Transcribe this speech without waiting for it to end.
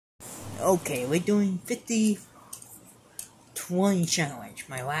Okay, we're doing 50-20 challenge,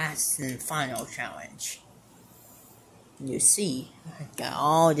 my last and final challenge. You see, I got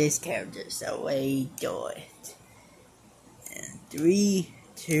all these characters, so we do it. And 3,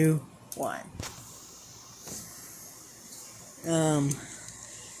 2, 1.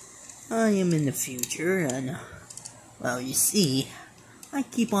 I am in the future, and, well, you see, I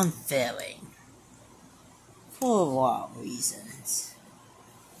keep on failing. For a lot of reasons.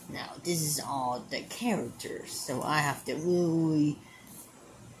 Now, this is all the characters, so I have to really,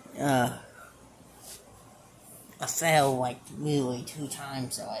 I fail like really 2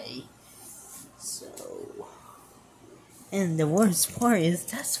 times already. So, and the worst part is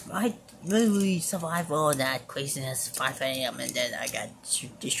I literally survived all that craziness 5 a.m. and then I got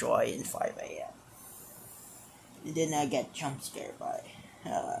destroyed in 5 a.m. And then I get jump scared by,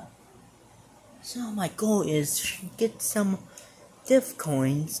 so my goal is to get some diff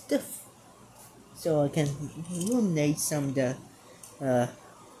coins, so I can eliminate some of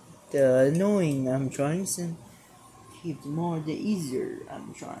the annoying tries and keep more the easier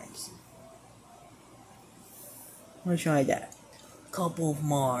tries. I'll try that. Couple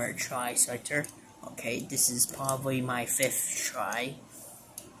more tries later. Okay, this is probably my 5th try.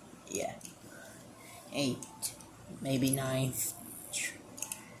 Yeah. 8, maybe 9th.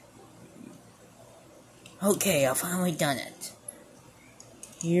 Okay, I finally done it.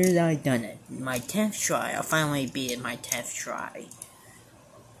 Here's I done it. My 10th try. I finally beat it my 10th try.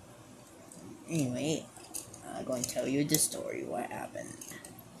 Anyway, I'm going to tell you the story what happened.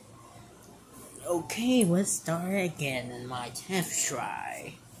 Okay, let's start again in my 10th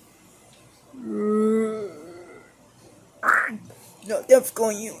try. No, that's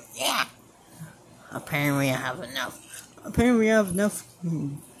going you. Yeah. Apparently I have enough.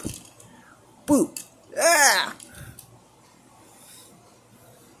 Boop. Ah.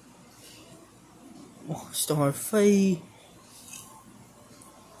 Star fight.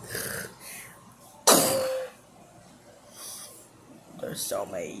 There's so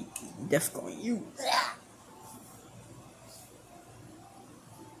many death going you.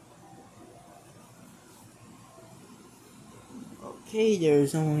 Okay,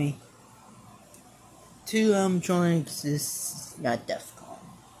 there's only 2 electronics is not Defcon.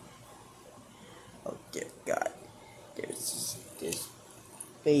 Oh dear God. There's this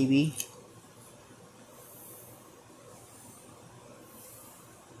baby.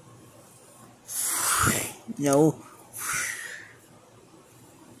 No.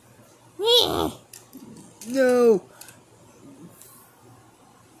 No.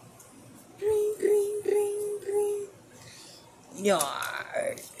 Green. Yeah.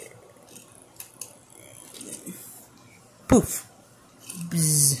 Poof.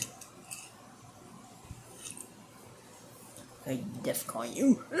 Bzz. I Defcon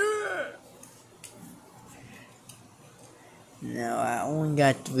you. Now I only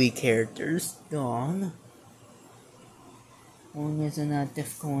got 3 characters gone. One is not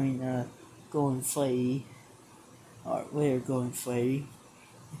Defcon Golden Freddy. Or we're Golden Freddy.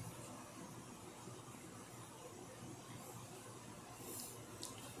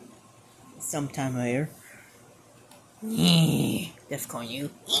 Sometime later. Defcon you.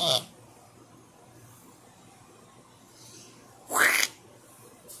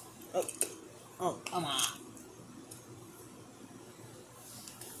 Oh, come on.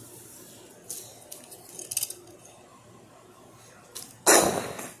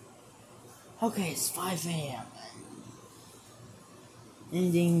 Okay, it's 5 a.m.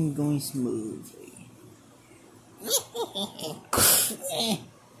 Anything going smoothly.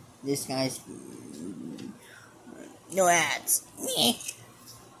 This guy's no ads.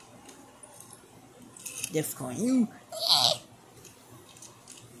 Defcon you.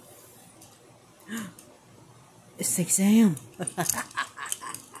 It's 6 a.m.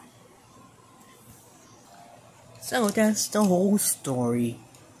 So that's the whole story.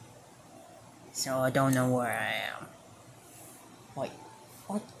 So I don't know where I am. Wait,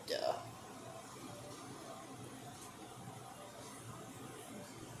 what the?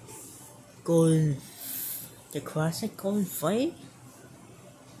 The classic Golden Freddy?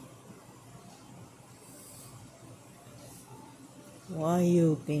 Why are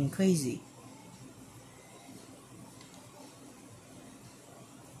you being crazy?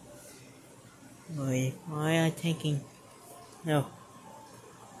 Wait, why am I taking... No.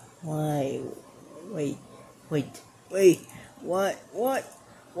 Why? Wait. What? Why?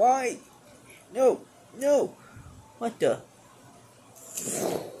 No. What the?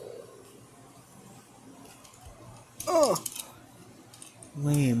 Oh!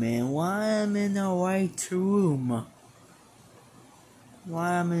 Wait a minute, why am I in the right room?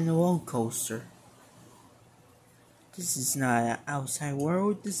 Why I'm in a roller coaster? This is not an outside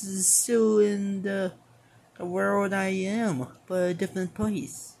world. This is still in the world I am, but a different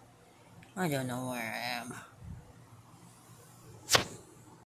place. I don't know where I am.